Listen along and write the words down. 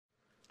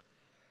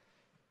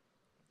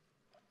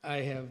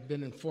I have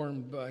been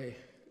informed by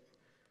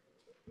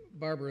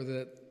Barbara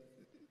that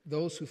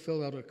those who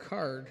filled out a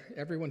card,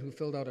 everyone who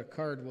filled out a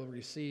card will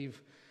receive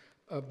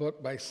a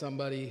book by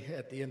somebody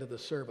at the end of the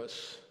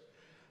service.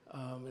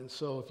 And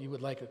so if you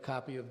would like a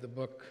copy of the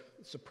book,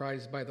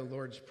 Surprised by the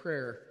Lord's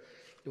Prayer,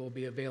 it will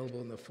be available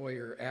in the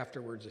foyer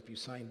afterwards if you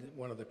signed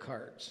one of the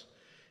cards.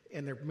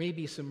 And there may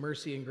be some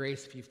mercy and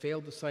grace. If you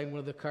failed to sign one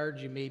of the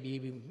cards, you may be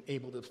even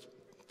able to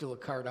fill a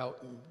card out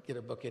and get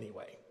a book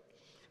anyway.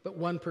 But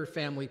one per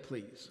family,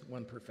 please.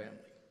 One per family.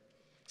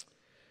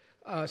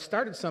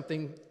 Started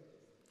something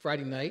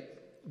Friday night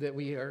that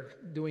we are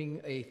doing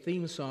a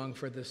theme song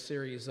for this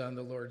series on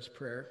the Lord's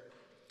Prayer.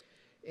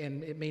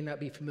 And it may not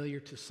be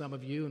familiar to some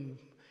of you,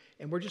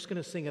 and we're just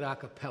going to sing it a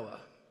cappella.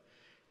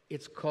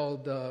 It's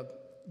called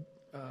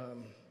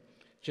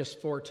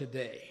Just for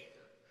Today.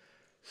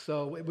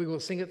 So we will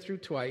sing it through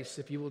twice.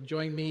 If you will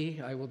join me,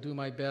 I will do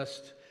my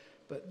best.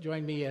 But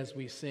join me as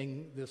we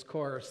sing this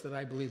chorus that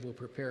I believe will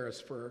prepare us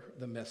for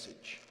the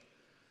message.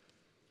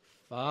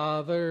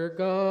 Father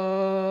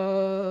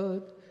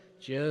God,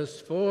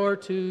 just for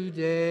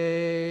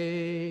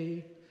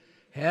today,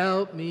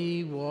 help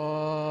me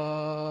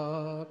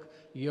walk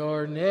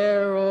your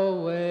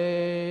narrow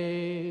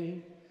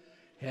way.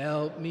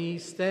 Help me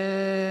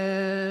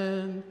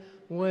stand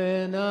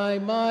when I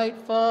might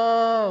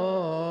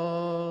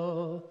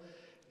fall.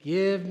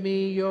 Give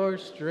me your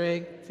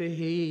strength to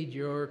heed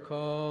your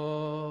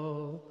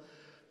call.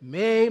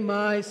 May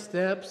my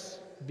steps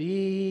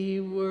be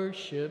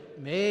worship.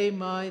 May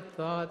my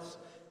thoughts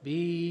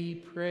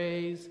be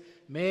praise.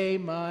 May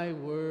my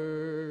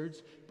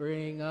words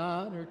bring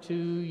honor to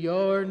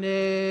your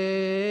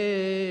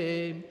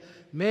name.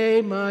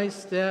 May my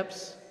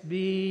steps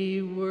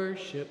be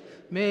worship.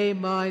 May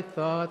my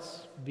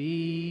thoughts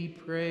be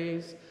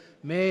praise.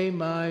 May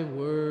my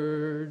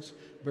words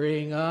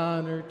bring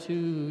honor to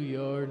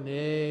your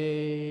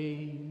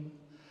name.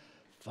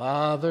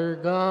 Father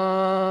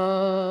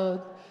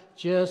God,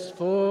 just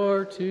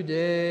for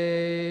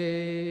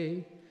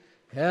today,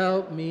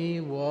 help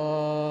me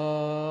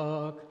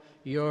walk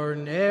your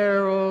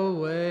narrow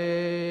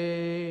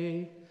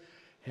way.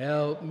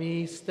 Help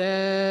me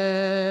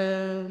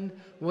stand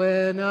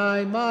when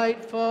I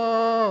might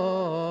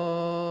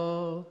fall.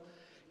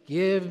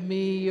 Give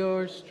me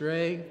your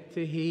strength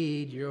to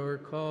heed your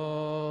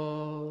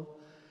call.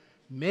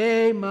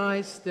 May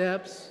my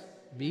steps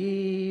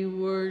be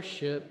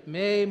worship.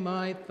 May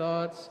my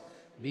thoughts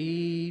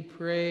be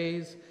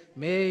praise.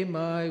 May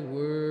my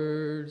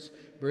words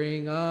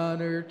bring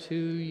honor to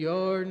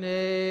your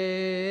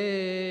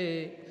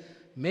name.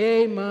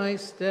 May my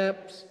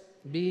steps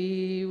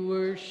be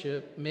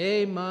worship.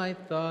 May my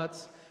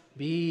thoughts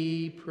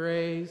be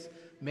praise.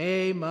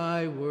 May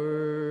my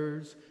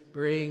words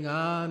bring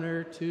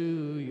honor to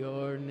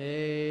your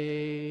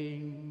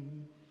name.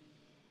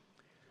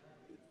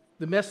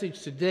 The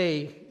message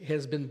today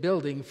has been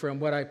building from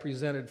what I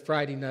presented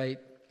Friday night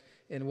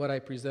and what I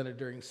presented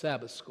during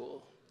Sabbath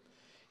school.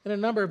 And a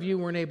number of you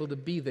weren't able to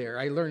be there.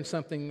 I learned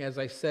something, as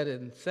I said,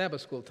 in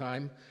Sabbath school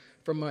time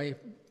from my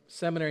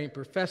seminary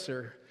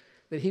professor,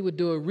 that he would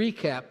do a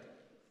recap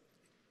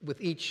with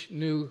each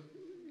new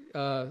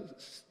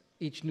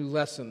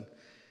lesson,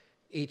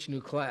 each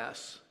new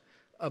class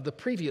of the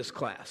previous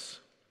class.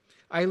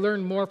 I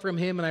learned more from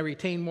him and I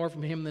retained more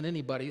from him than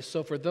anybody.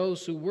 So for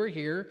those who were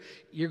here,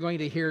 you're going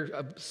to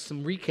hear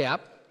some recap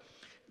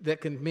that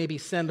can maybe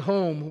send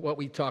home what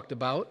we talked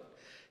about.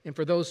 And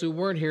for those who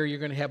weren't here, you're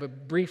going to have a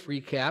brief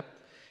recap.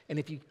 And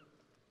if you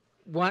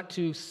want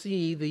to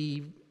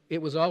see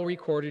it was all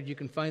recorded, you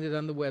can find it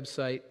on the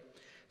website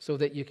so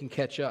that you can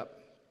catch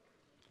up.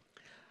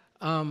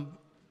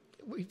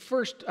 We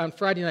first, on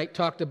Friday night,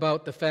 talked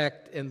about the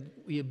fact, and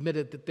we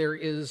admitted that there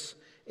is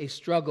a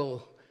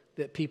struggle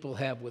that people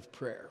have with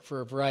prayer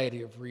for a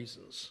variety of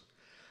reasons.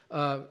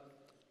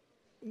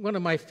 One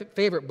of my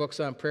favorite books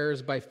on prayer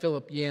is by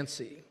Philip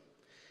Yancey.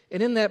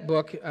 And in that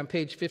book, on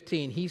page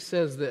 15, he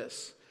says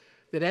this,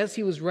 that as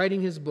he was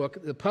writing his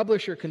book, the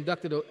publisher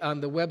conducted on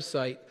the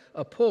website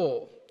a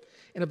poll,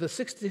 and of the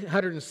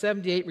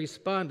 678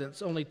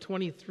 respondents, only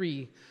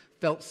 23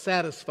 felt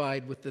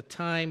satisfied with the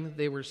time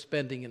they were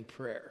spending in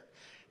prayer.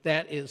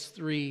 That is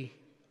 3%.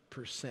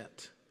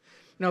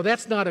 Now,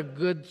 that's not a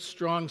good,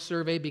 strong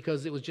survey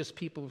because it was just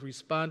people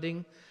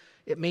responding.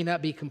 It may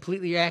not be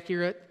completely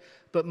accurate,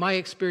 but my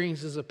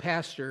experience as a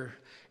pastor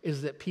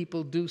is that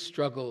people do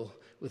struggle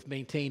with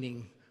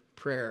maintaining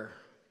prayer.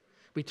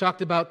 We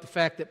talked about the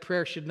fact that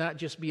prayer should not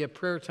just be a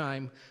prayer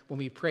time when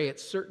we pray at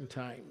certain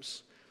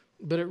times,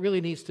 but it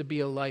really needs to be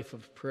a life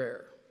of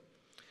prayer.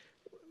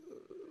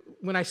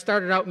 When I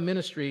started out in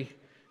ministry,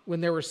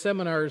 when there were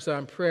seminars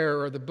on prayer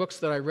or the books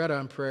that I read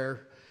on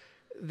prayer,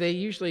 they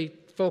usually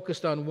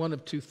focused on one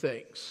of two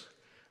things.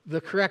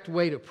 The correct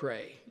way to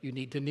pray, you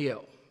need to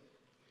kneel.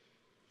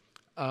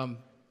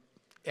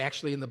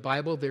 Actually, in the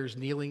Bible, there's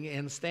kneeling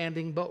and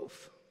standing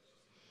both.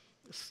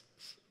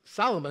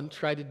 Solomon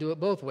tried to do it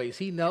both ways.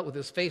 He knelt with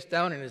his face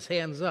down and his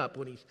hands up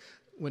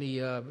when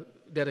he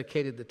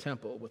dedicated the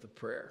temple with a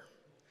prayer.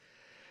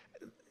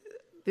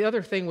 The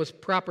other thing was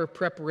proper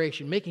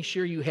preparation, making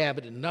sure you have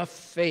enough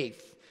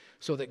faith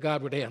so that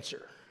God would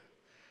answer.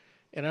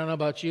 And I don't know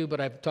about you, but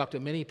I've talked to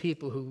many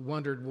people who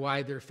wondered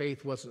why their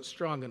faith wasn't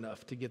strong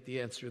enough to get the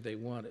answer they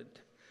wanted.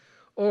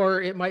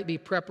 Or it might be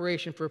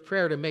preparation for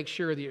prayer to make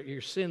sure that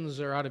your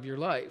sins are out of your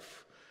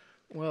life.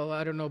 Well,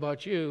 I don't know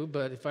about you,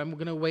 but if I'm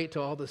going to wait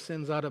till all the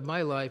sins out of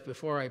my life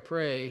before I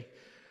pray,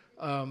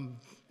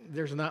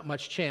 there's not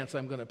much chance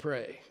I'm going to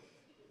pray.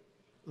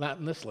 Not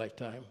in this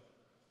lifetime.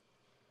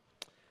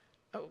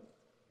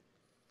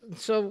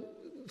 So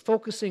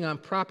focusing on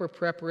proper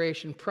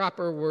preparation,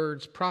 proper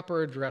words,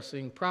 proper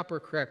addressing, proper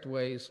correct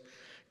ways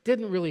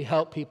didn't really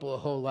help people a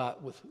whole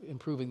lot with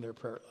improving their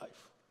prayer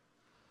life.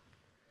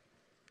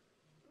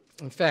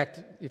 In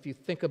fact, if you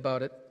think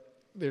about it,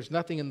 there's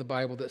nothing in the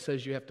Bible that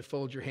says you have to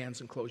fold your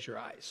hands and close your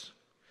eyes.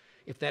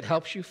 If that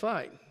helps you,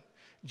 fine.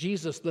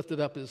 Jesus lifted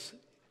up his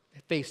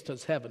face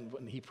towards heaven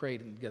when he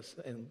prayed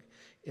in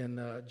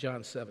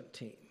John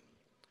 17.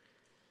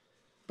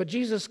 But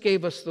Jesus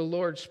gave us the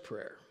Lord's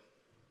Prayer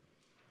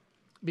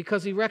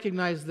because he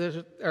recognized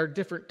there are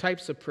different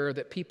types of prayer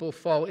that people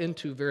fall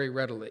into very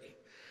readily.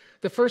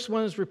 The first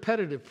one is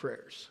repetitive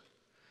prayers.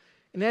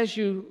 And as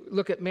you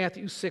look at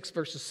Matthew 6,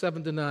 verses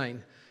 7 to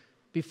 9,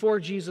 before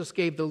Jesus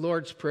gave the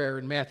Lord's Prayer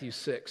in Matthew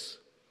 6,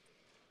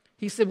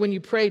 he said, when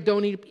you pray,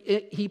 don't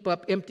heap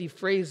up empty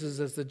phrases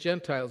as the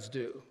Gentiles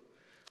do,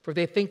 for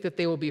they think that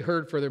they will be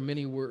heard for their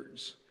many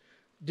words.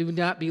 Do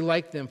not be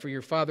like them, for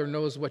your Father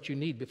knows what you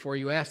need before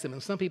you ask him.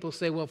 And some people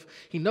say, well, if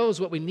he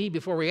knows what we need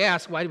before we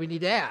ask, why do we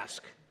need to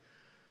ask?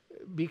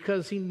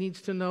 Because he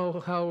needs to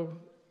know how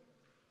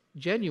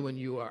genuine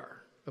you are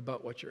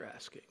about what you're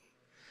asking.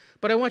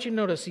 But I want you to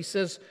notice, he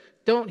says,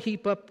 don't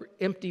heap up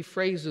empty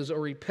phrases or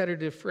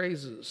repetitive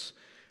phrases.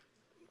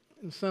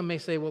 And some may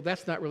say, well,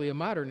 that's not really a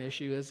modern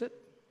issue, is it?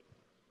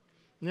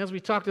 And as we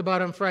talked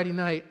about on Friday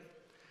night,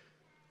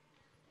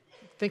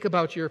 think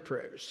about your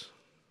prayers.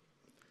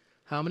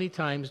 How many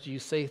times do you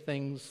say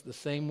things the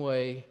same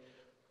way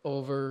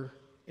over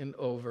and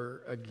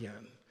over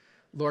again?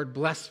 Lord,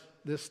 bless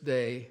this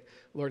day.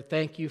 Lord,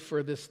 thank you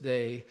for this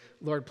day.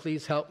 Lord,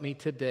 please help me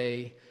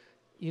today.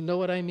 You know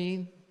what I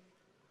mean?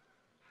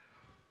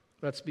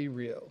 Let's be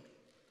real.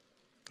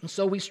 And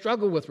so we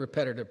struggle with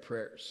repetitive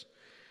prayers.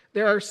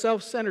 There are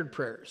self-centered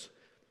prayers.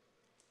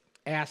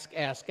 Ask,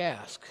 ask,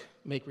 ask.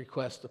 Make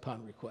request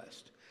upon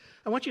request.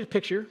 I want you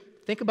to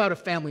think about a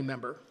family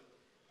member,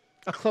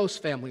 a close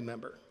family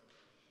member.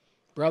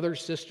 Brother,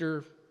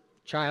 sister,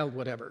 child,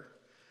 whatever.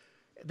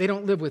 They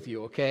don't live with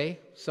you, okay?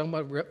 Some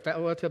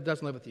relative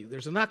doesn't live with you.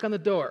 There's a knock on the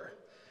door.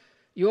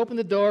 You open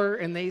the door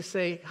and they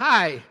say,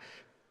 hi,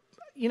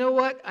 you know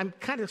what? I'm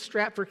kind of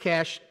strapped for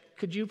cash.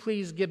 Could you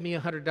please give me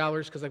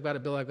 $100 because I've got a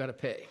bill I've got to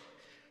pay?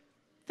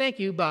 Thank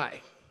you,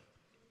 bye.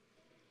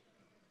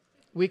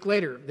 A week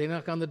later, they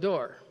knock on the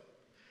door.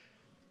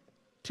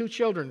 2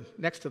 children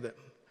next to them.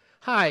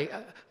 Hi,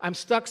 I'm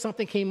stuck.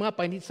 Something came up.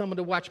 I need someone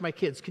to watch my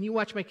kids. Can you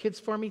watch my kids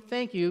for me?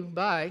 Thank you.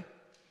 Bye.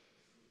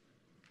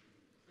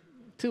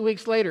 2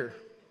 weeks later,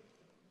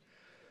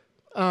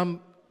 I'm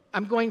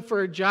going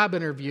for a job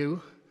interview,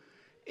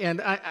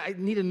 and I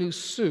need a new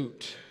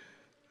suit.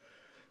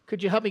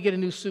 Could you help me get a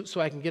new suit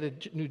so I can get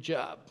a new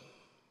job?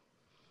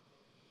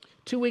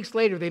 2 weeks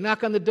later, they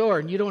knock on the door,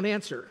 and you don't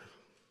answer.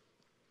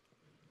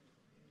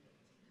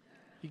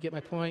 You get my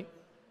point?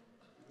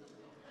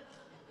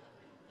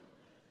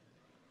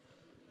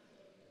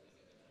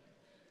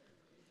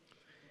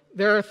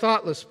 There are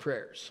thoughtless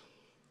prayers,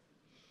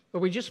 where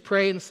we just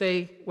pray and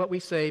say what we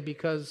say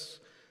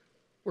because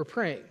we're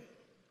praying.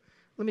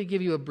 Let me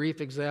give you a brief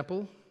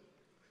example,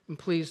 and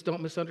please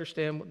don't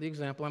misunderstand the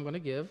example I'm going to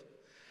give.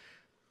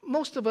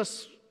 Most of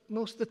us,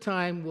 most of the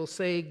time, will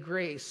say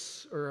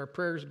grace or our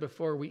prayers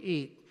before we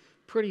eat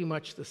pretty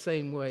much the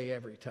same way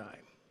every time.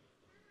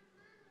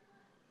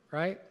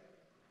 Right?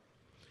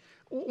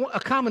 A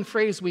common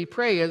phrase we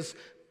pray is,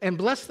 and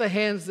bless the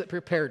hands that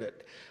prepared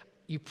it.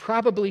 You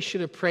probably should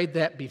have prayed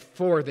that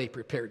before they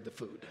prepared the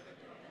food.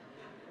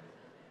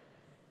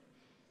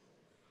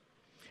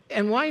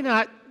 And why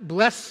not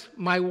bless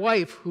my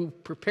wife who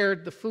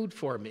prepared the food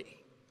for me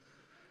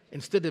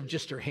instead of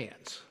just her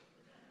hands?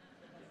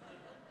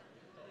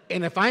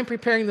 And if I'm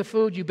preparing the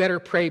food, you better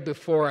pray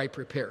before I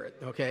prepare it,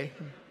 okay?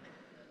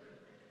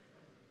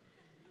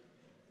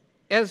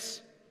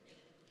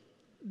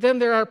 Then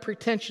there are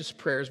pretentious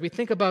prayers. We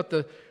think about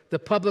the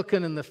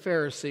publican and the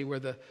Pharisee, where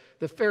the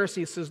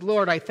Pharisee says,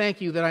 Lord, I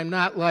thank you that I'm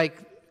not like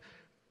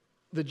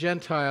the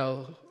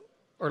Gentile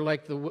or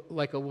like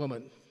a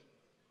woman.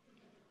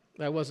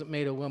 I wasn't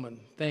made a woman.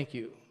 Thank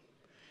you.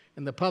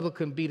 And the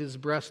publican beat his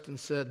breast and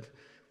said,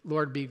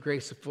 Lord, be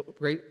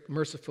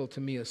merciful to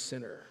me, a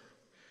sinner.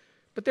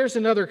 But there's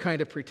another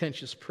kind of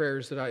pretentious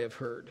prayers that I have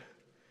heard.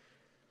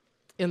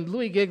 And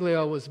Louis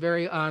Giglio was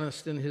very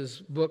honest in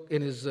his book,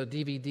 in his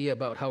DVD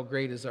about how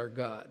great is our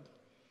God.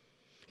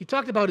 He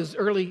talked about his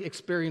early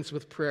experience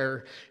with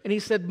prayer, and he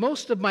said,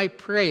 most of my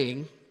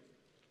praying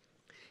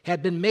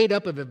had been made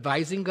up of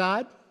advising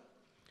God,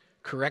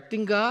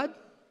 correcting God,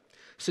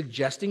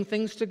 suggesting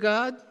things to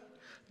God,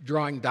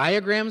 drawing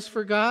diagrams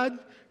for God,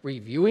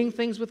 reviewing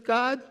things with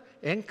God,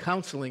 and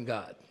counseling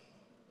God.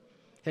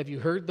 Have you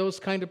heard those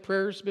kind of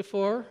prayers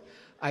before?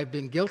 I've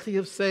been guilty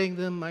of saying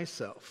them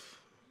myself.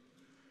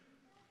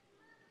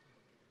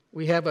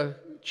 We have a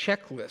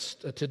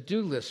checklist, a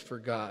to-do list for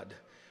God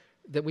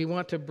that we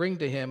want to bring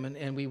to Him,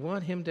 and we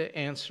want Him to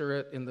answer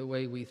it in the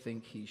way we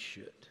think He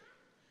should.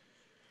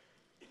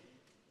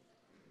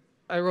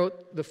 I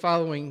wrote the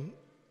following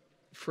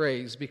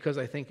phrase because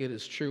I think it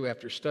is true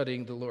after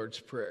studying the Lord's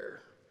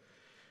Prayer.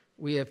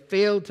 We have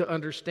failed to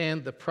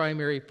understand the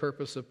primary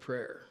purpose of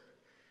prayer,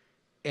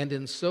 and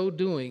in so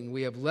doing,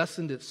 we have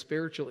lessened its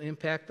spiritual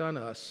impact on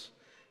us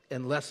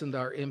and lessened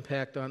our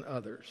impact on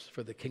others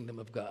for the kingdom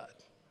of God.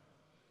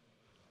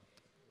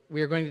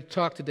 We are going to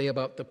talk today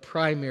about the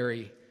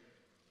primary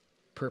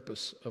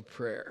purpose of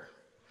prayer.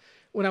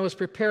 When I was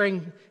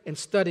preparing and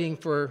studying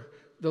for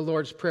the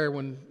Lord's Prayer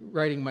when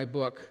writing my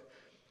book,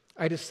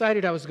 I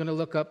decided I was going to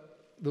look up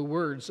the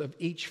words of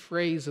each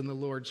phrase in the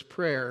Lord's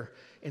Prayer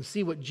and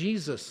see what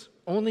Jesus,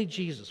 only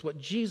Jesus, what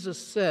Jesus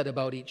said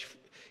about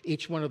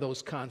each one of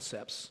those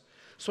concepts.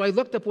 So I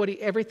looked up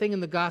everything in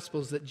the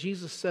Gospels that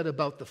Jesus said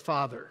about the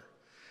Father.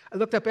 I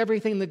looked up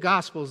everything in the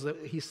Gospels that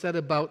He said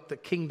about the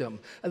kingdom.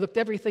 I looked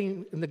at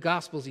everything in the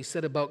Gospels He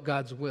said about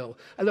God's will.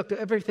 I looked at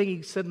everything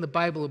He said in the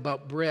Bible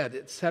about bread,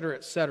 etc.,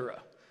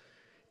 etc.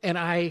 And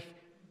I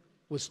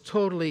was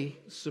totally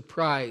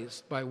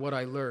surprised by what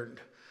I learned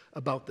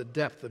about the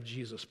depth of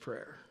Jesus'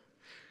 prayer.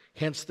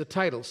 Hence the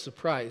title,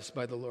 Surprised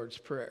by the Lord's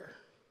Prayer.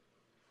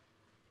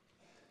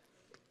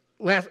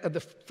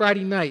 The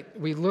Friday night,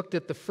 we looked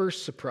at the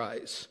first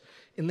surprise,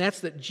 and that's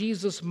that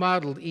Jesus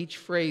modeled each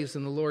phrase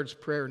in the Lord's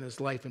Prayer in His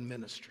life and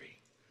ministry.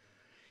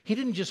 He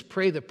didn't just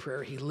pray the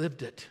prayer, He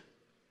lived it.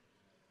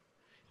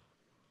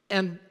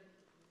 And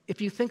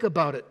if you think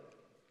about it,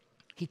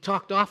 He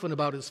talked often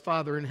about His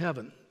Father in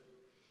heaven.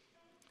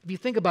 If you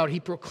think about it,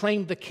 He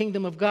proclaimed the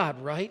kingdom of God,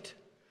 right?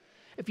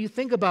 If you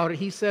think about it,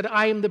 He said,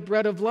 I am the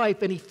bread of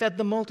life, and He fed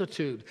the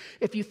multitude.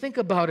 If you think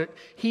about it,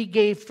 He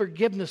gave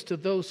forgiveness to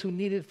those who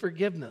needed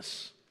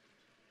forgiveness.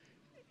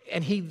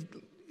 And He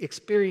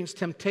experienced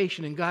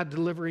temptation and God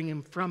delivering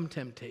Him from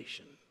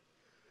temptation.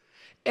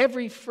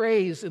 Every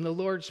phrase in the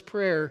Lord's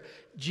Prayer,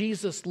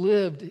 Jesus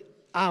lived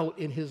out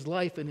in His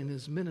life and in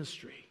His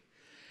ministry.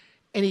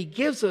 And He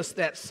gives us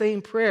that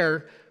same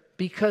prayer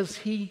because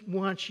He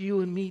wants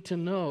you and me to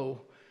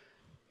know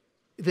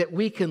that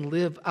we can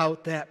live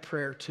out that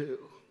prayer too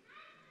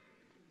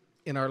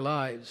in our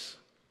lives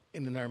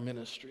and in our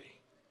ministry.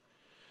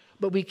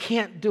 But we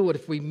can't do it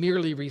if we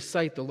merely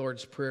recite the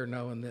Lord's Prayer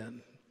now and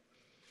then.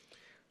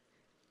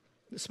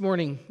 This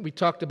morning, we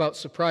talked about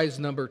surprise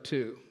number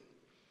 2.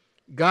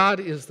 God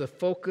is the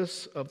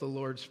focus of the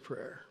Lord's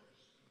Prayer.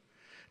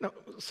 Now,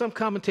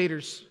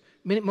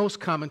 most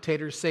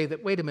commentators say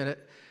that, wait a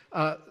minute,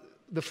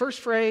 the first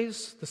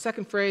phrase, the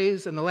second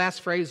phrase, and the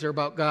last phrase are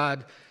about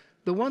God.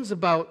 The ones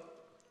about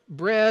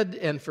bread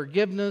and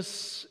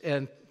forgiveness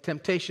and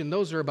temptation,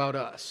 those are about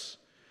us.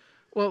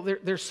 Well,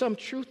 there's some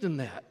truth in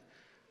that.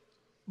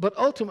 But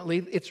ultimately,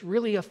 it's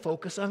really a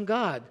focus on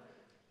God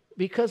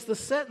because the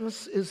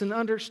sentence is an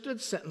understood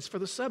sentence for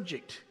the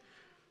subject.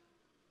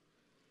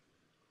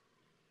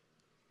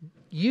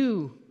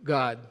 You,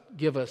 God,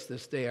 give us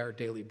this day our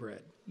daily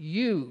bread.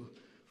 You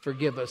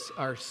forgive us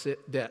our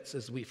debts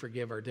as we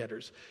forgive our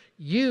debtors.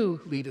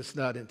 You lead us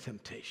not in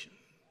temptation.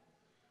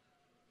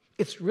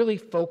 It's really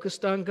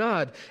focused on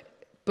God.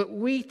 But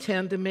we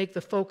tend to make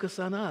the focus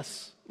on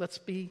us. Let's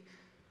be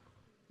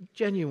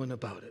genuine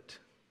about it.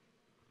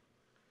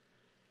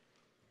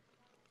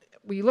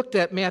 We looked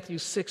at Matthew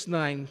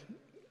 6:9,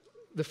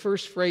 the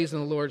first phrase in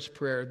the Lord's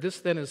Prayer. This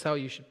then is how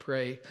you should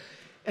pray.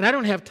 And I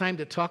don't have time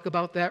to talk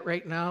about that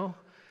right now,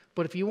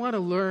 but if you want to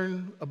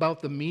learn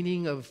about the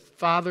meaning of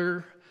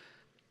Father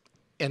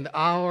and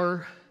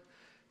our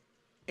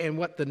and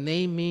what the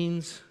name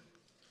means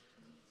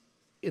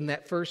in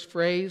that first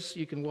phrase,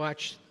 you can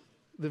watch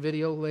the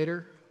video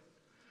later.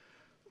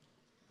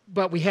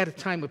 But we had a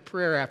time of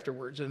prayer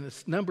afterwards, and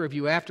a number of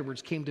you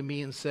afterwards came to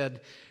me and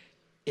said,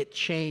 it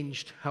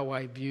changed how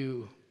I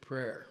view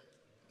prayer,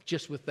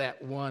 just with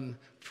that one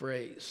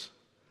phrase.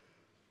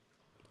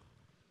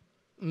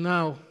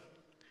 Now,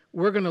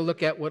 we're going to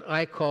look at what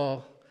I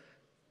call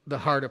the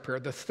heart of prayer.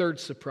 The third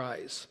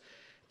surprise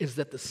is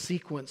that the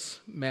sequence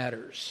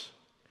matters.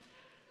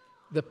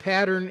 The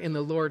pattern in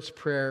the Lord's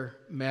Prayer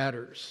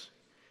matters.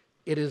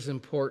 It is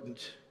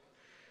important.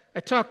 I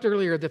talked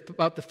earlier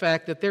about the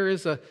fact that there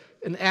is an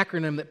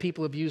acronym that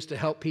people have used to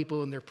help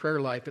people in their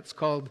prayer life. It's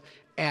called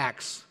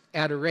ACTS: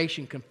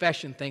 Adoration,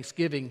 Confession,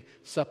 Thanksgiving,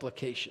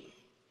 Supplication.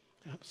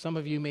 Some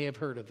of you may have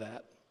heard of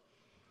that.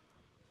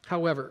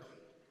 However,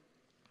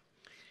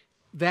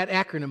 that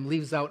acronym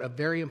leaves out a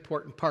very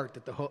important part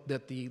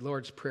that the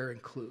Lord's Prayer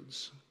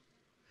includes.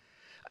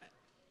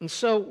 And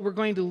so we're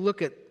going to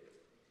look at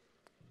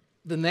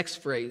the next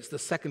phrase, the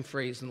second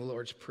phrase in the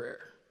Lord's Prayer.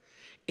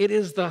 It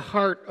is the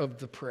heart of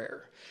the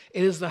prayer.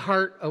 It is the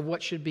heart of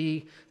what should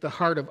be the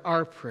heart of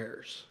our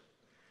prayers.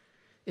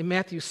 In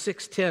Matthew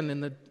 6:10,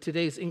 in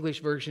today's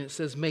English version, it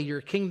says, "May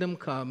your kingdom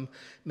come,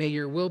 may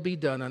your will be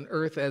done on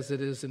earth as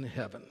it is in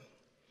heaven."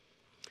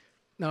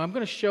 Now, I'm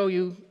going to show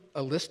you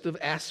a list of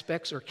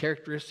aspects or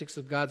characteristics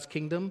of God's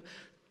kingdom.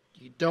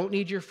 You don't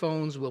need your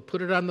phones. We'll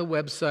put it on the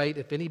website.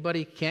 If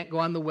anybody can't go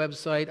on the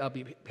website, I'll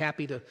be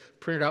happy to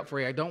print it out for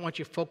you. I don't want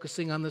you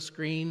focusing on the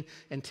screen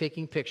and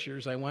taking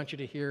pictures. I want you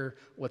to hear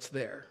what's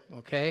there,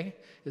 okay?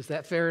 Is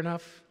that fair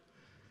enough?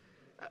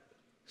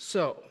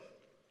 So,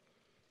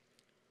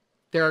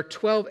 there are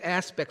 12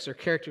 aspects or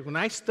characters. When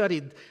I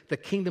studied the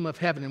kingdom of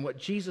heaven and what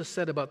Jesus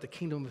said about the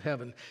kingdom of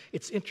heaven,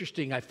 it's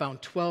interesting. I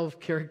found 12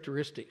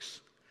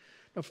 characteristics.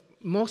 Now,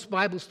 most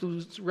Bible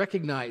students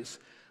recognize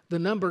the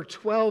number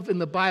 12 in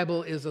the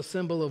Bible is a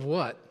symbol of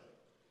what?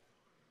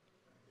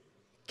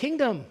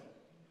 Kingdom.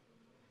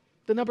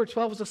 The number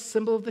 12 is a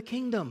symbol of the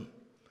kingdom.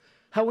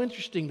 How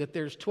interesting that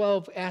there's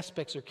 12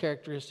 aspects or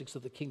characteristics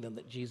of the kingdom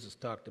that Jesus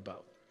talked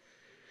about.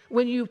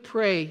 When you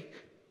pray,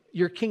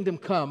 "Your kingdom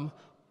come,"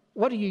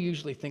 what do you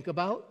usually think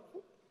about?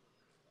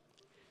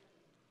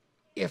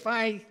 If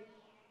I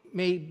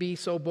may be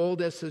so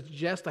bold as to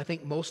suggest, I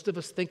think most of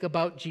us think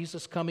about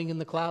Jesus coming in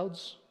the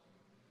clouds.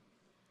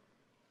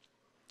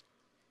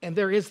 And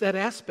there is that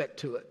aspect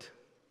to it.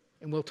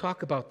 And we'll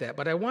talk about that.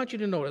 But I want you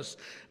to notice,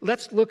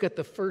 let's look at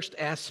the first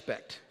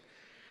aspect.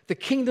 The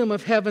kingdom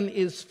of heaven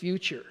is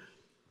future.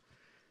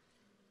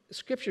 The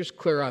Scripture's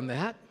clear on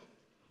that.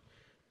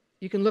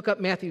 You can look up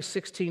Matthew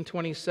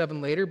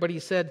 16:27 later, but he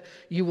said,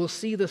 "You will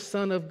see the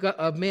Son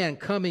of Man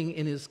coming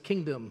in his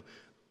kingdom,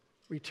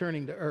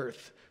 returning to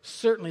earth."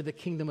 Certainly the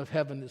kingdom of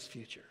heaven is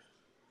future.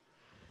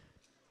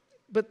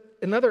 But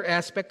another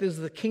aspect is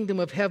the kingdom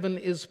of heaven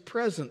is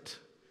present.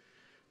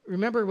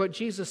 Remember what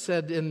Jesus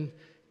said in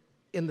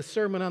the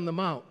Sermon on the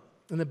Mount,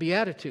 in the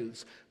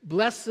Beatitudes.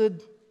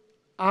 "Blessed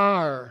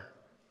are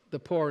the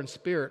poor in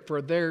spirit, for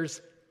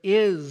theirs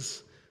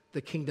is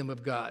the kingdom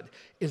of God."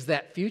 Is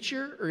that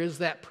future or is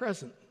that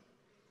present?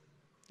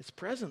 It's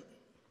present.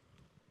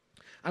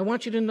 I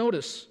want you to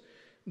notice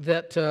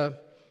that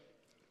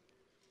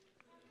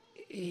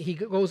he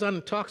goes on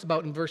and talks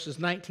about in verses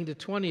 19 to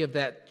 20 of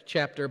that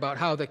chapter about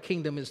how the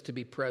kingdom is to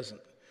be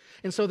present.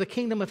 And so the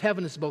kingdom of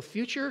heaven is both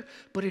future,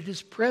 but it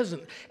is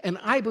present. And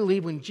I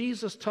believe when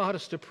Jesus taught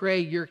us to pray,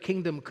 "Your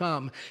kingdom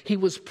come," he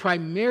was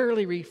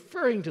primarily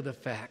referring to the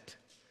fact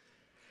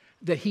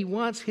that he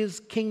wants his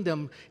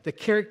kingdom, the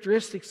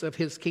characteristics of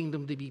his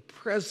kingdom, to be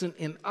present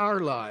in our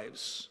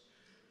lives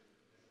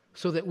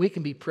so that we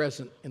can be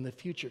present in the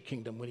future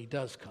kingdom when he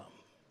does come.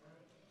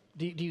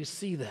 Do you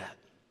see that?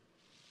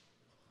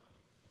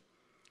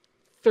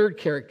 Third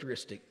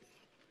characteristic,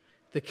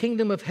 the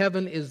kingdom of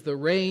heaven is the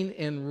reign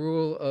and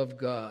rule of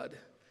God.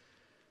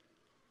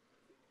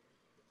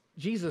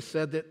 Jesus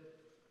said that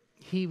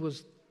he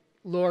was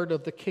Lord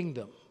of the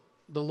kingdom,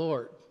 the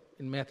Lord,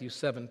 in Matthew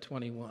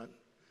 7:21.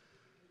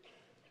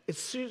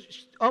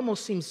 It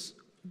almost seems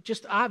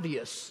just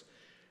obvious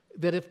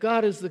that if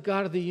God is the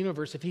God of the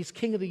universe, if he's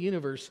king of the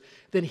universe,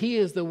 then he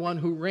is the one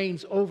who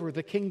reigns over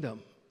the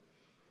kingdom.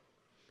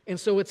 And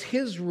so it's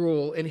his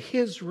rule and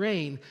his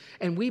reign,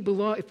 and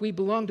if we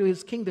belong to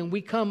his kingdom,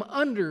 we come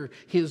under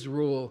his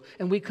rule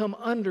and we come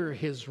under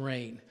his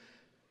reign.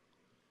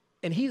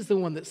 And he's the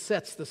one that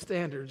sets the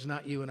standards,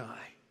 not you and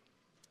I.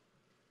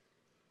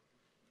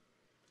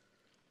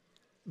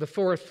 The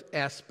fourth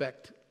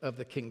aspect of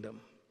the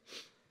kingdom.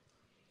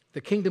 The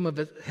kingdom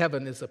of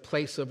heaven is a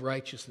place of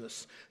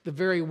righteousness. The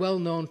very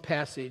well-known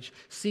passage,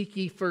 "Seek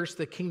ye first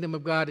the kingdom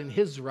of God and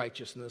his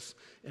righteousness,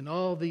 and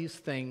all these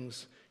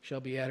things shall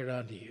be added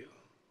unto you."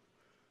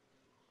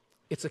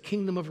 It's a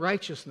kingdom of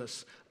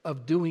righteousness,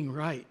 of doing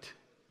right.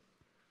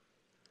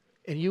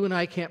 And you and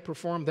I can't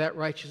perform that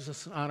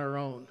righteousness on our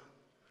own.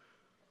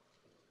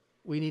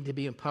 We need to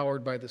be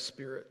empowered by the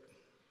Spirit.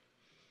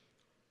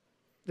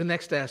 The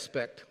next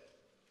aspect,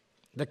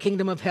 the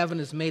kingdom of heaven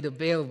is made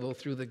available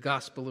through the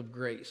gospel of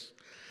grace.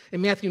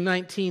 In Matthew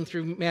 19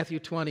 through Matthew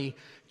 20,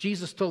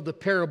 Jesus told the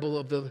parable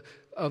of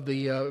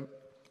the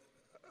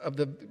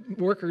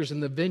workers in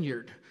the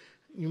vineyard.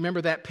 You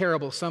remember that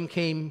parable? Some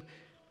came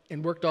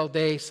and worked all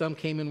day. Some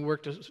came and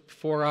worked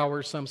 4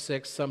 hours, some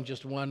 6, some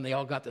just 1. They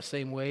all got the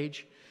same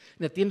wage.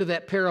 And at the end of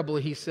that parable,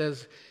 he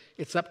says,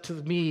 "It's up to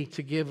me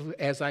to give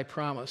as I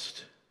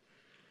promised.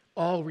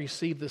 All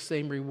receive the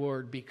same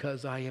reward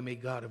because I am a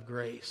God of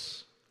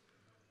grace."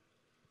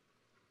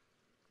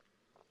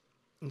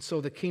 And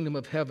so the kingdom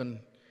of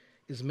heaven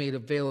is made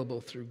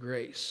available through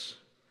grace.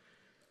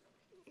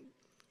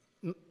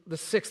 The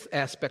sixth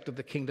aspect of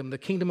the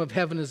kingdom of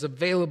heaven is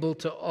available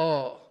to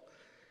all.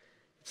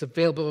 It's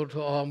available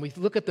to all. And we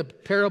look at the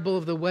parable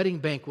of the wedding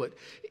banquet.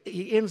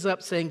 He ends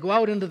up saying, "Go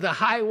out into the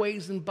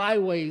highways and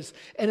byways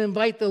and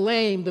invite the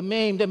lame, the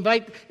maimed,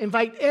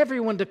 invite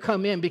everyone to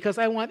come in because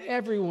I want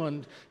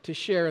everyone to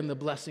share in the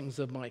blessings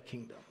of my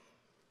kingdom."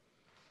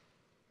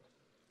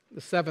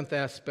 The seventh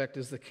aspect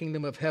is the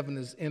kingdom of heaven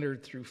is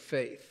entered through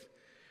faith.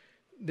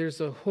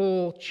 There's a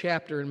whole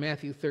chapter in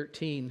Matthew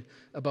 13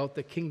 about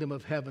the kingdom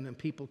of heaven and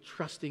people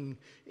trusting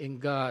in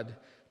God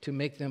to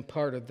make them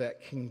part of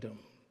that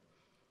kingdom.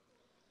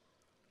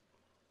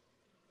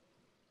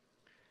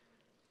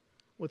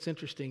 what's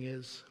interesting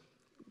is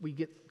we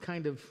get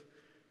kind of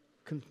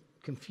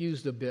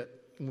confused a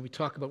bit when we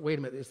talk about, wait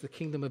a minute, is the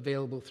kingdom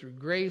available through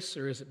grace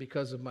or is it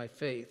because of my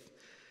faith?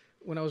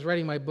 When I was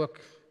writing my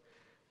book,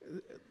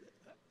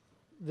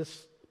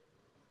 this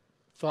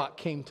thought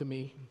came to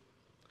me.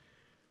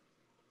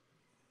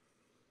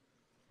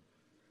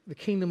 The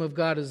kingdom of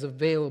God is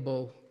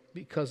available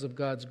because of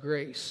God's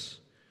grace.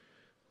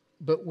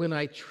 But when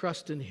I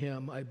trust in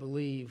Him, I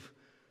believe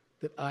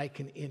that I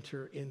can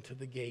enter into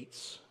the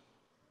gates.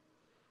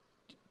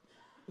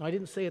 Now, I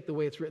didn't say it the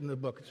way it's written in the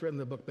book. It's written in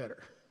the book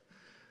better.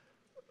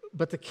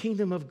 But the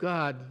kingdom of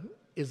God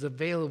is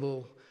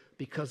available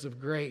because of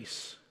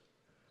grace.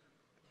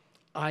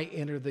 I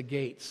enter the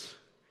gates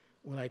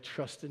when I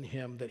trust in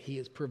Him that He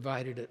has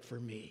provided it for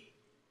me.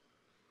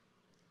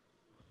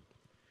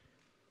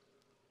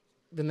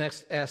 The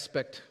next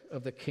aspect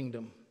of the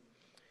kingdom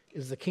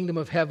is the kingdom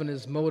of heaven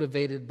is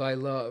motivated by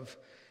love.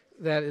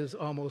 That is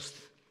almost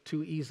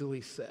too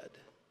easily said.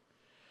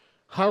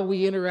 How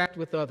we interact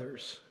with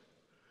others,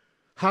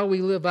 how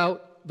we live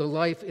out the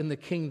life in the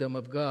kingdom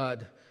of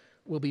God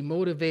will be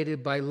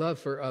motivated by love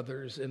for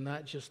others and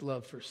not just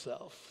love for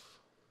self.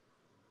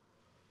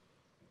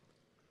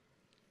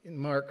 In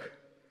Mark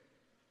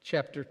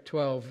chapter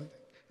 12,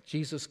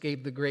 Jesus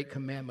gave the great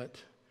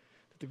commandment.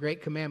 The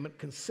great commandment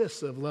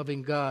consists of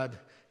loving God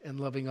and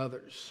loving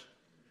others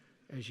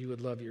as you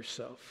would love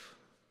yourself.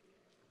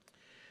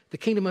 The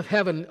kingdom of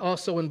heaven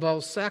also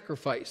involves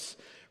sacrifice.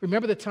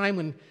 Remember the time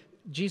when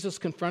Jesus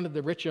confronted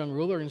the rich young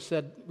ruler and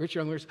said, rich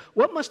young ruler,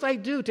 what must I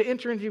do to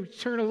enter into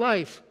eternal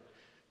life?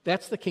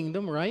 That's the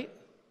kingdom, right?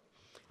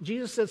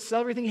 Jesus said,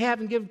 sell everything you have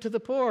and give it to the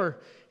poor.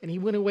 And he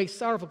went away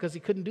sorrowful because he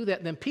couldn't do that.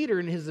 And then Peter,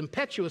 in his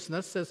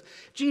impetuousness, says,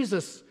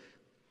 Jesus,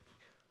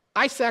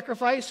 I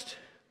sacrificed.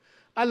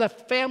 I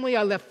left family,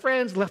 I left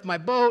friends, left my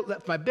boat,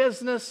 left my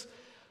business.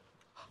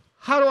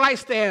 How do I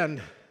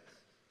stand?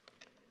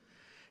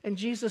 And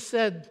Jesus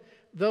said,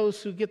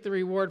 those who get the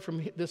reward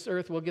from this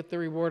earth will get the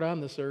reward on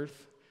this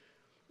earth.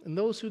 And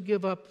those who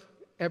give up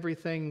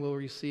everything will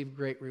receive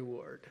great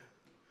reward.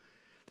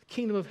 The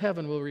kingdom of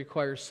heaven will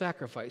require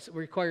sacrifice. It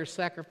will require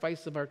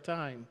sacrifice of our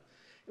time.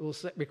 It will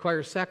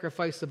require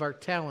sacrifice of our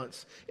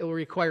talents. It will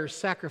require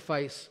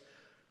sacrifice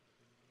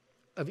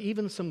of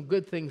even some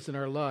good things in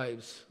our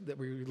lives that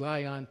we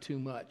rely on too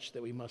much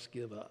that we must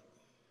give up.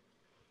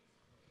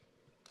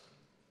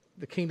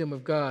 The kingdom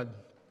of God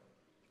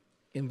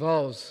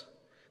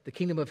the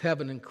kingdom of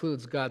heaven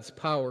includes God's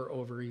power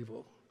over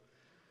evil.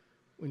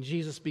 When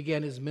Jesus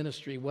began his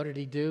ministry, what did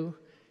he do?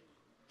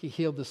 He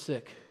healed the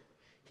sick.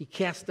 He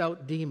cast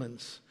out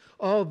demons.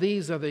 All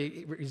these are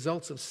the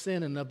results of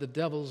sin and of the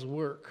devil's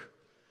work.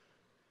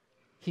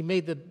 He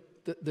made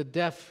the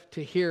deaf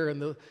to hear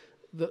and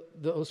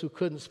those who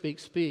couldn't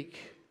speak.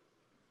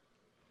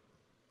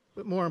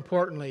 But more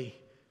importantly,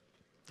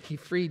 he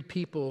freed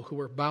people who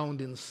were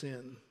bound in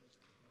sin.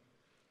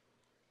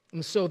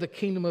 And so the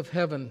kingdom of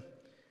heaven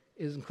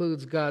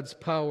includes God's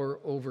power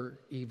over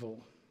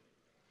evil.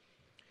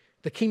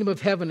 The kingdom of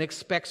heaven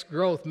expects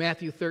growth.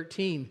 Matthew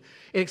 13.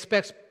 It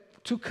expects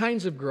two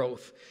kinds of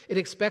growth. It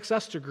expects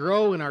us to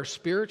grow in our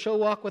spiritual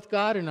walk with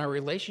God, in our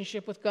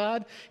relationship with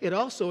God. It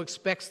also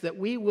expects that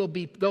we will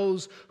be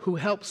those who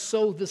help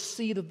sow the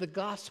seed of the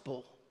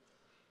gospel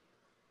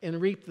and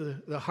reap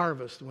the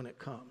harvest when it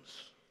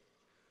comes.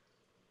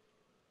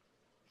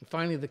 And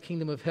finally, the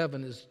kingdom of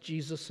heaven is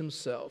Jesus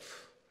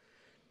himself.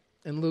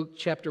 In Luke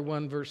chapter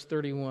 1, verse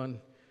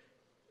 31,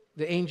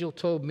 the angel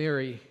told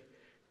Mary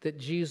that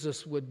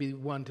Jesus would be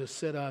one to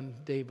sit on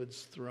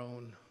David's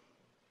throne.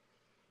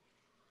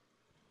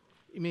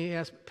 You may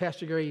ask,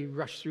 Pastor Gary, you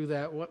rushed through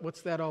that.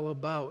 What's that all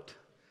about?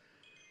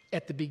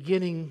 At the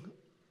beginning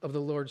of the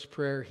Lord's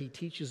Prayer, he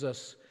teaches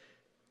us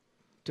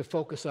to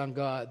focus on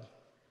God,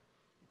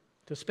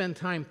 to spend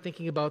time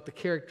thinking about the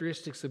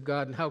characteristics of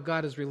God and how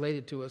God is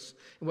related to us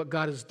and what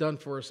God has done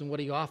for us and what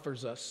he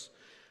offers us.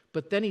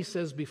 But then he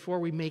says, before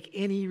we make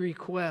any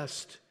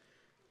request,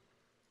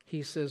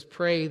 he says,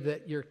 pray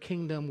that your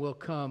kingdom will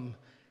come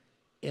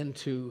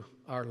into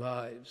our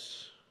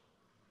lives.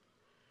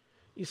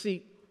 You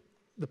see,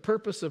 the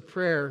purpose of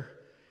prayer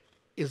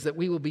is that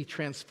we will be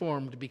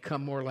transformed to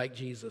become more like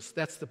Jesus.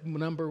 That's the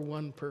number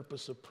one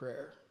purpose of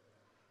prayer.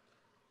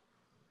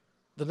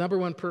 The number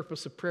one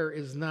purpose of prayer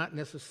is not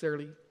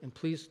necessarily, and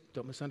please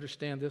don't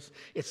misunderstand this,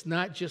 it's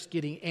not just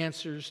getting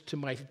answers to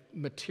my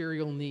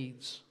material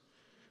needs,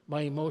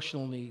 my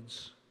emotional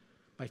needs,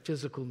 my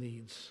physical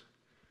needs.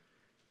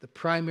 The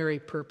primary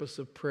purpose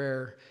of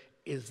prayer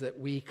is that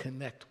we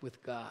connect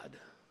with God.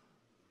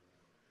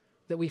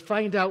 That we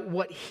find out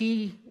what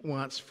he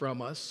wants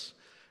from us,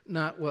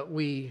 not what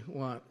we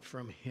want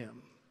from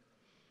him.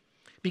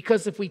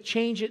 Because if we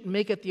change it and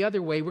make it the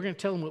other way, we're going to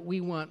tell him what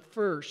we want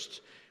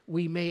first.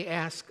 We may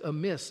ask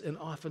amiss and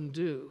often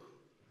do.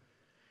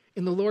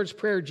 In the Lord's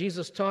Prayer,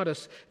 Jesus taught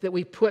us that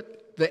we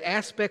put the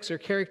aspects or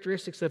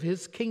characteristics of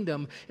his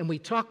kingdom and we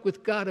talk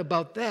with God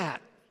about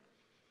that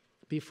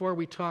before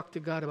we talk to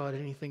God about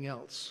anything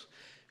else.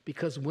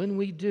 Because when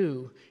we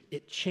do,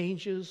 it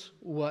changes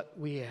what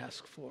we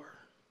ask for.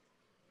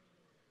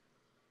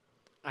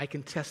 I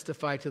can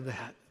testify to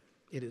that.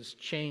 It has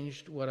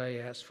changed what I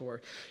asked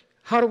for.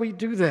 How do we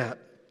do that?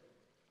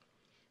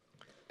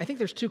 I think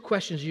there's two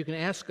questions you can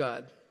ask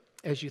God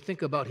as you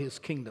think about his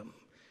kingdom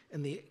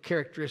and the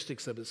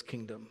characteristics of his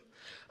kingdom.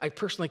 I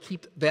personally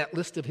keep that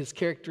list of his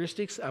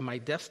characteristics on my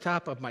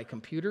desktop of my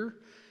computer,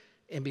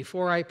 and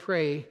before I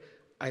pray,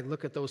 I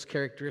look at those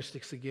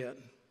characteristics again.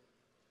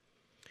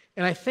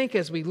 And I think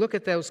as we look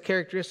at those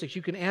characteristics,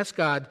 you can ask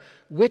God,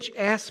 which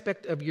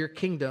aspect of your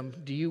kingdom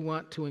do you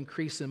want to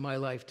increase in my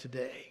life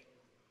today?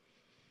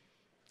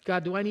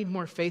 God, do I need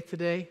more faith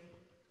today?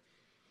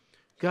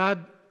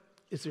 God,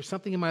 is there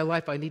something in my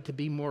life I need to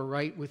be more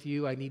right with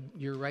you? I need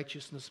your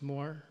righteousness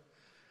more.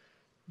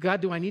 God,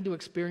 do I need to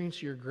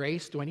experience your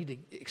grace? Do I need to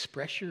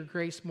express your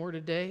grace more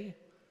today?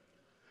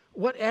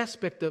 What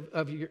aspect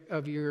of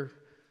your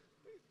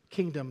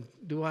kingdom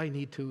do I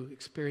need to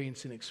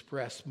experience and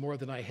express more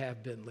than I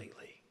have been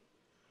lately?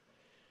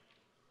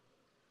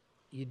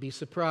 You'd be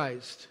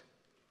surprised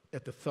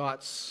at the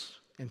thoughts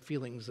and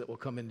feelings that will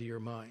come into your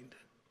mind.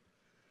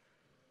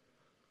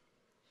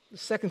 The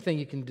second thing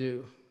you can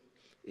do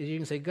is you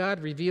can say,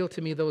 God, reveal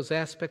to me those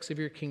aspects of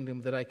your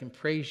kingdom that I can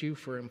praise you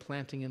for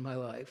implanting in my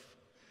life.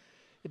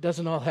 It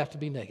doesn't all have to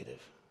be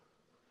negative.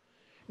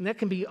 And that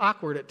can be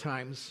awkward at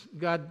times.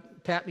 God,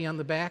 pat me on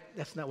the back.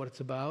 That's not what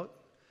it's about.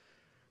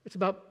 It's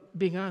about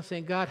being honest,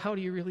 saying, God, how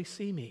do you really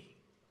see me?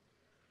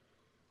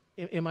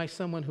 Am I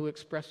someone who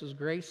expresses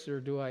grace, or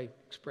do I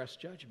express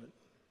judgment?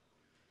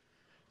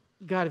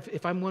 God,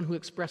 if I'm one who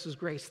expresses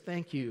grace,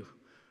 thank you.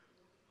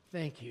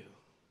 Thank you.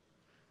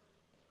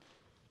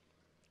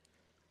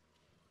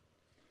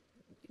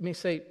 You may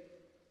say,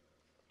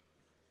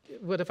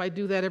 but if I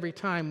do that every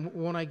time,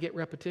 won't I get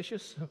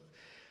repetitious?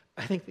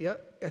 I think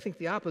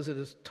the opposite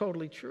is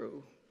totally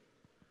true.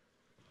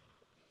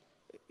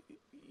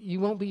 You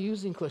won't be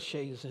using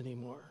cliches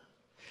anymore.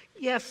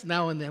 Yes,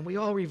 now and then, we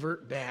all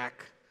revert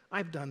back.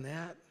 I've done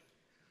that.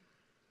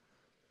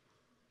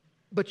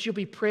 But you'll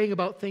be praying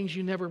about things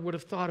you never would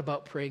have thought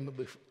about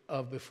praying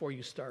of before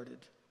you started.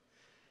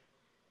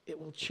 It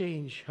will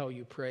change how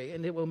you pray,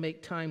 and it will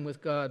make time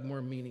with God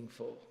more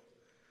meaningful.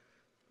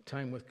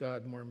 Time with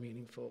God more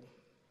meaningful.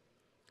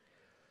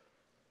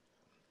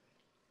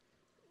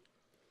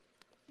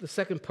 The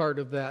second part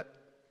of that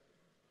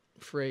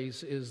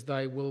phrase is,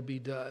 thy will be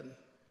done.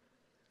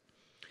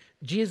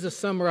 Jesus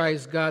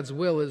summarized God's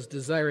will as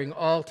desiring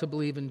all to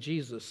believe in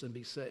Jesus and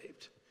be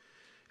saved.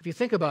 If you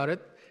think about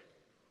it,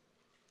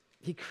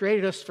 he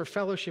created us for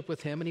fellowship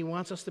with him, and he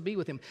wants us to be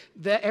with him.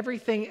 That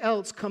everything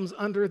else comes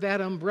under that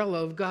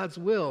umbrella of God's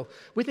will.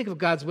 We think of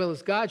God's will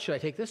as, God, should I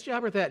take this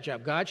job or that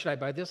job? God, should I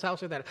buy this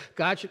house or that?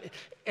 God, should...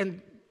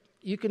 And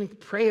you can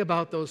pray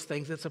about those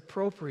things. That's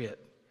appropriate.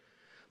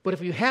 But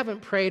if you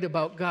haven't prayed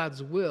about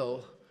God's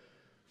will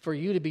for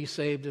you to be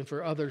saved and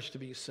for others to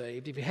be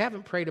saved, if you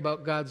haven't prayed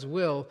about God's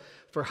will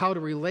for how to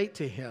relate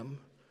to him,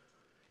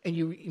 and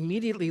you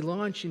immediately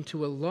launch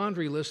into a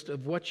laundry list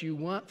of what you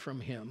want from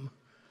him,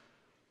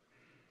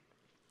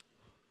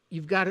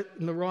 you've got it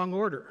in the wrong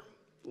order.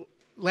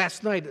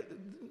 Last night,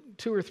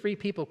 2 or 3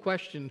 people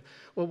questioned,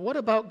 well, what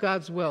about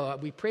God's will?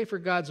 We pray for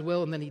God's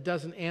will and then he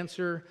doesn't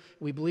answer.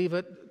 We believe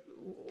it.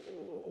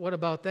 What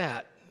about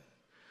that?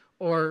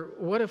 Or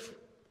what if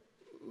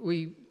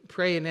we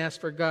pray and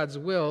ask for God's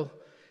will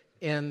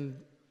and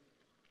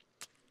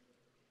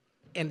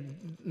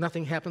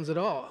nothing happens at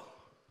all?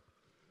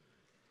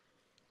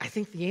 I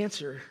think the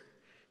answer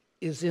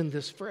is in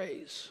this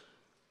phrase.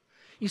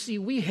 You see,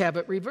 we have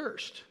it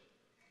reversed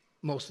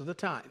most of the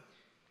time.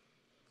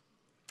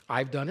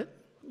 I've done it.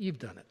 You've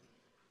done it.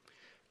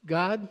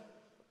 God,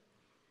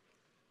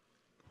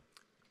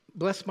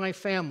 bless my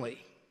family.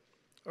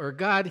 Or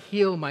God,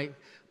 heal my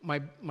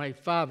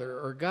father.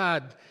 Or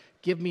God,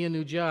 give me a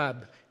new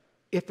job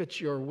if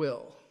it's your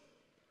will.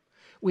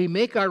 We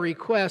make our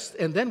request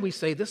and then we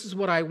say, this is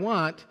what I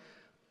want,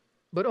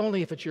 but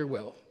only if it's your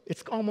will.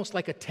 It's almost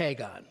like a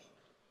tag on.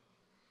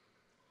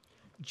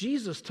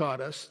 Jesus taught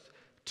us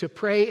to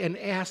pray and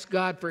ask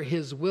God for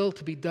his will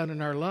to be done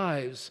in our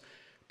lives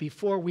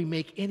before we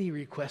make any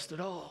request at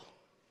all.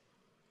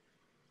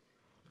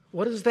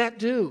 What does that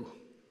do?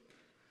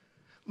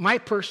 My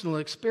personal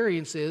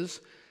experience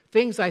is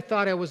things I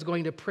thought I was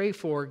going to pray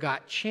for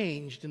got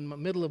changed in the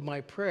middle of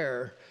my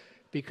prayer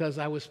because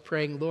I was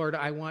praying, Lord,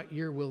 I want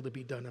your will to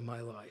be done in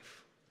my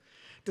life.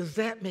 Does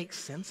that make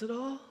sense at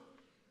all?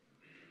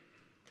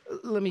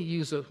 Let me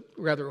use a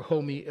rather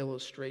homey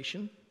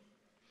illustration.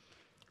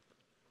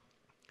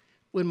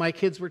 When my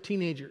kids were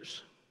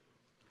teenagers,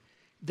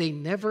 they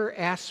never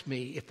asked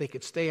me if they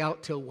could stay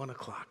out till 1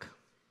 o'clock.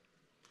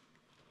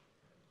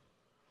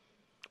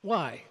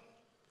 Why?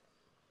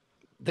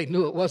 They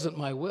knew it wasn't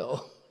my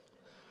will.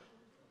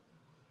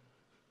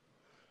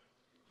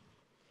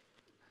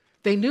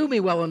 They knew me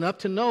well enough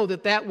to know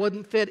that that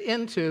wouldn't fit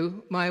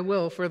into my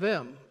will for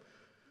them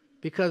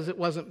because it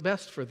wasn't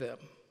best for them.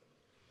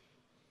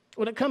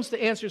 When it comes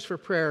to answers for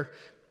prayer,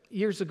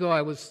 years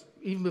ago,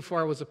 even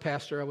before I was a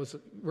pastor, I was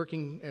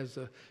working as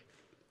a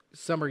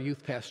summer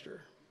youth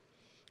pastor.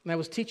 And I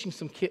was teaching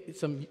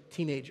some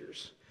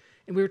teenagers.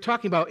 And we were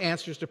talking about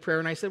answers to prayer,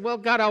 and I said, well,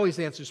 God always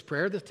answers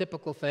prayer, the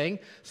typical thing.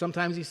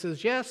 Sometimes he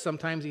says yes,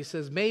 sometimes he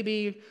says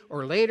maybe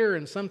or later,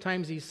 and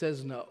sometimes he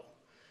says no.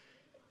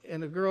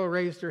 And a girl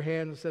raised her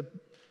hand and said,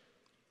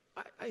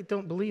 I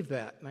don't believe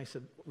that. And I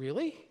said,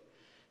 really?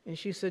 And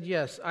she said,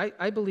 yes,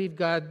 I believe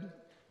God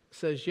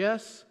says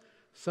yes.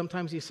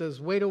 Sometimes he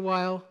says, wait a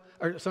while,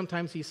 or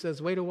sometimes he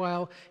says, wait a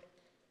while,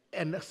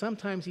 and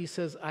sometimes he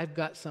says, I've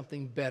got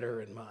something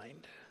better in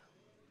mind.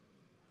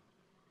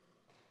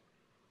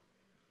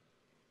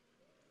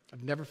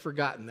 I've never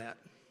forgotten that.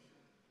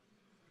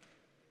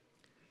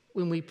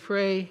 When we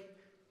pray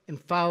and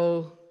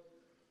follow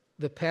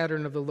the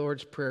pattern of the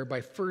Lord's Prayer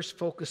by first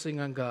focusing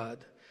on God,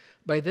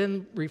 by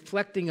then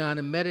reflecting on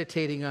and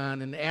meditating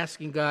on and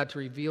asking God to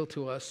reveal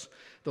to us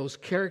those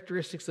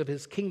characteristics of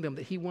his kingdom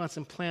that he wants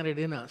implanted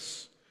in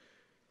us,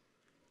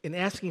 and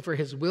asking for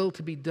his will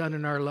to be done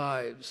in our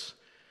lives,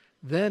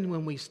 then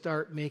when we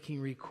start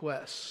making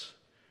requests,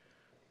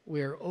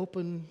 we are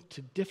open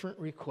to different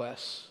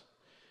requests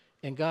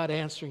and God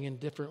answering in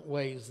different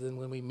ways than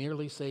when we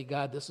merely say,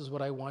 God, this is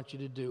what I want you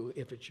to do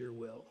if it's your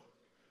will.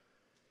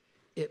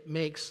 It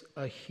makes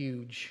a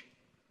huge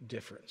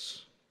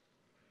difference.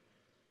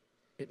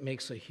 It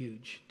makes a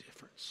huge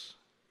difference.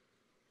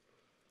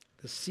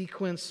 The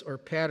sequence or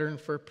pattern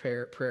for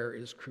prayer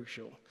is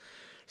crucial.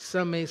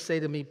 Some may say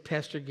to me,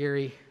 Pastor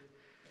Gary,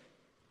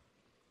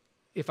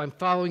 if I'm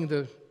following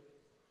the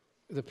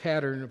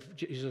pattern of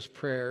Jesus'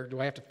 prayer, do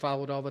I have to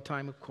follow it all the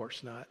time? Of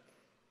course not.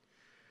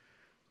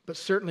 But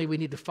certainly we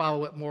need to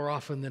follow it more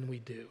often than we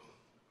do.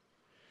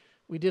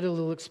 We did a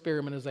little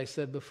experiment, as I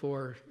said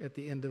before, at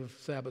the end of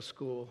Sabbath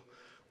school,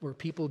 where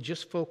people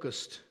just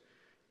focused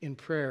in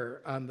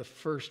prayer on the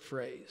first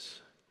phrase.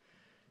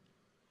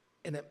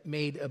 And it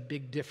made a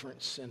big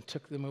difference and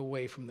took them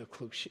away from the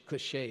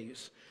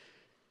cliches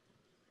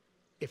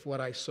if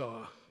what I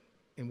saw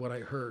and what I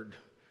heard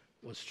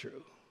was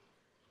true.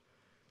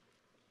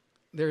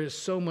 There is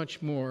so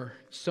much more,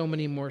 so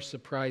many more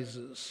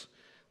surprises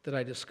that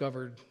I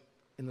discovered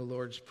in the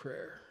Lord's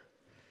Prayer.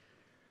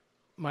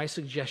 My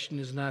suggestion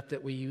is not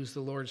that we use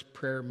the Lord's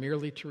Prayer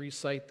merely to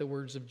recite the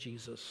words of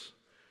Jesus,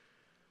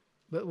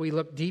 but we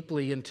look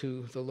deeply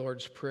into the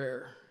Lord's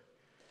Prayer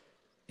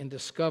and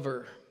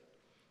discover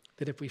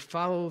that if we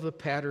follow the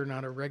pattern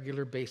on a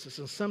regular basis,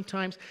 and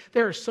sometimes,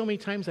 there are so many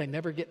times I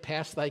never get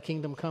past thy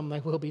kingdom come, thy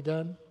will be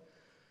done.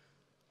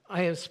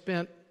 I have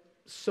spent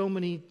so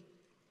many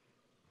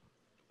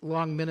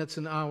long minutes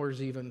and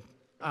hours even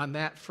on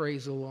that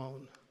phrase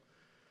alone.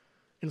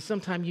 And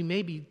sometimes you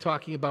may be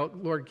talking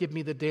about, Lord, give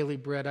me the daily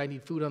bread. I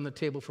need food on the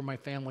table for my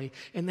family.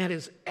 And that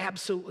is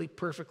absolutely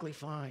perfectly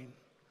fine.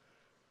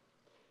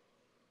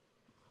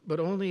 But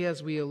only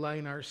as we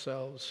align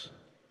ourselves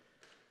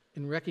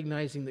in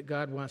recognizing that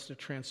God wants to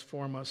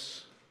transform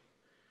us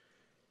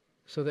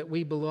so that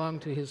we belong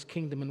to his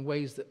kingdom in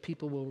ways that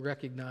people will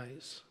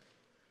recognize,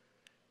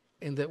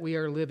 and that we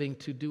are living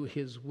to do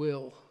his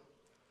will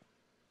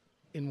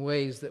in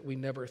ways that we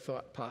never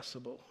thought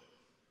possible.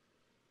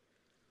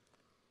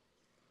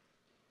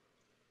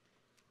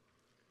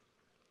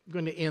 I'm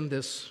going to end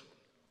this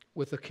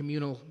with a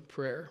communal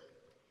prayer.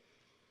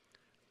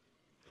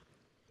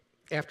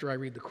 After I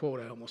read the quote,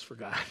 I almost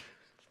forgot.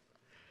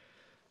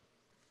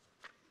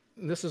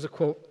 And this is a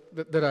quote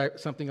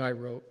something I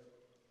wrote.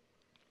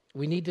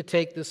 We need to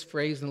take this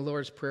phrase in the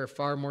Lord's Prayer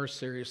far more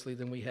seriously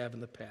than we have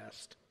in the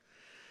past.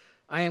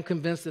 I am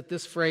convinced that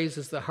this phrase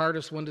is the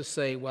hardest one to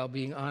say while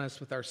being honest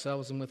with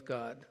ourselves and with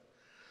God.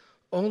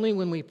 Only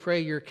when we pray,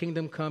 your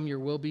kingdom come, your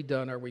will be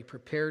done, are we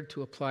prepared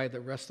to apply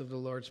the rest of the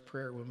Lord's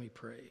Prayer when we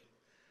pray.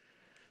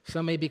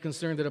 Some may be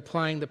concerned that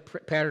applying the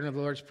pattern of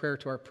the Lord's Prayer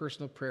to our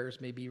personal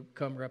prayers may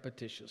become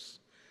repetitious.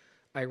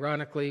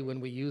 Ironically, when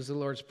we use the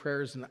Lord's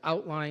Prayer as an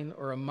outline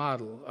or a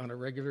model on a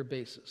regular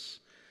basis,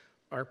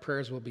 our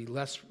prayers will be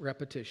less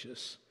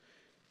repetitious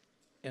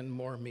and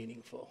more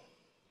meaningful.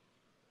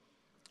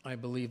 I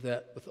believe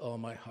that with all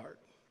my heart.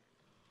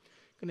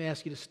 I'm going to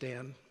ask you to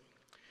stand.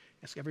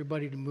 Ask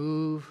everybody to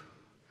move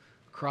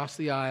across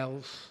the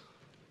aisles.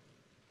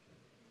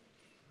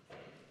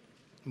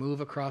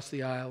 Move across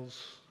the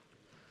aisles.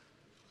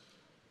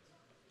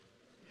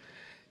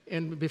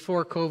 And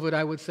before COVID,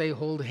 I would say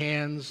hold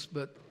hands,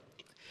 but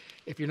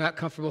if you're not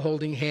comfortable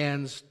holding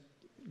hands,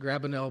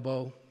 grab an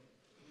elbow.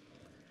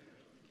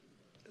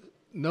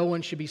 No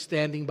one should be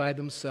standing by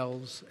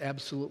themselves,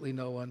 absolutely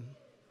no one.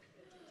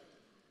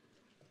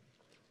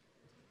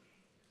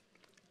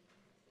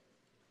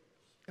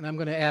 And I'm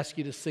going to ask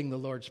you to sing the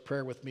Lord's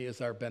Prayer with me as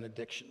our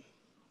benediction.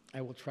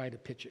 I will try to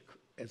pitch it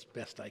as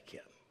best I can.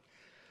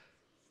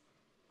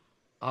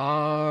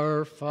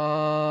 Our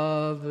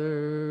Father,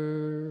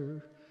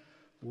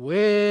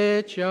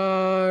 which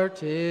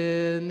art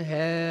in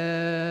heaven,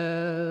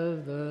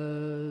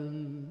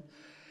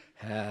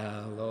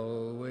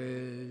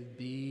 hallowed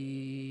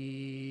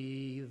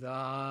be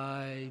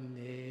thy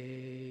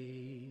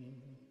name.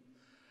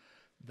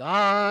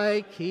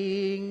 Thy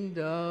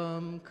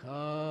kingdom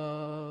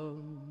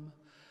come,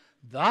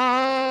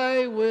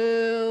 thy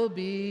will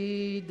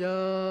be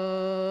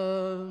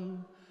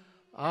done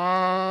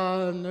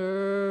on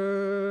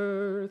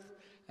earth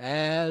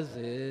as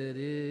it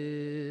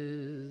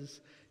is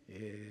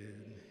in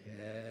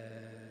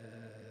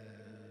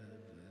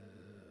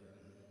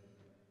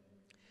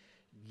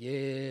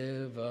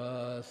Give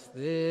us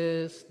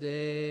this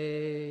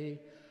day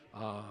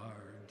our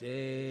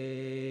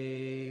daily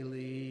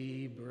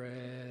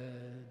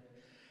bread,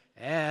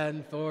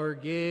 and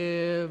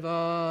forgive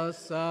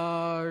us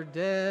our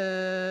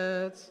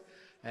debts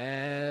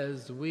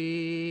as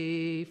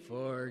we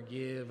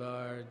forgive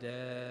our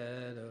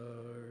debtors.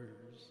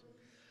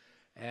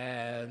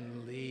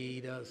 And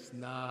lead us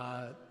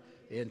not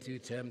into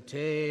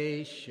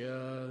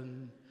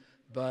temptation,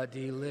 but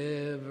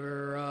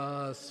deliver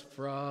us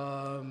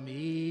from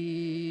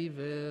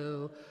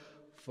evil.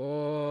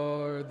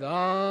 For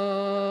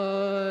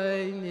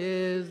thine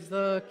is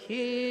the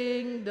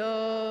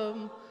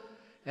kingdom,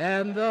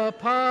 and the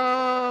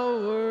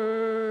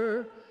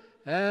power,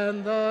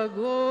 and the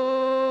glory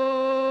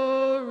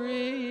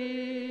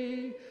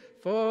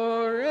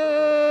forever.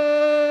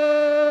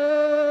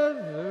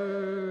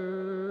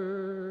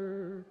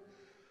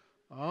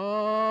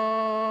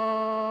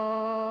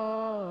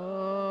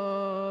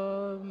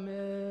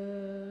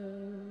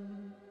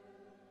 Amen.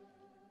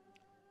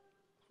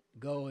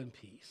 Go in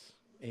peace.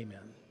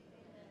 Amen.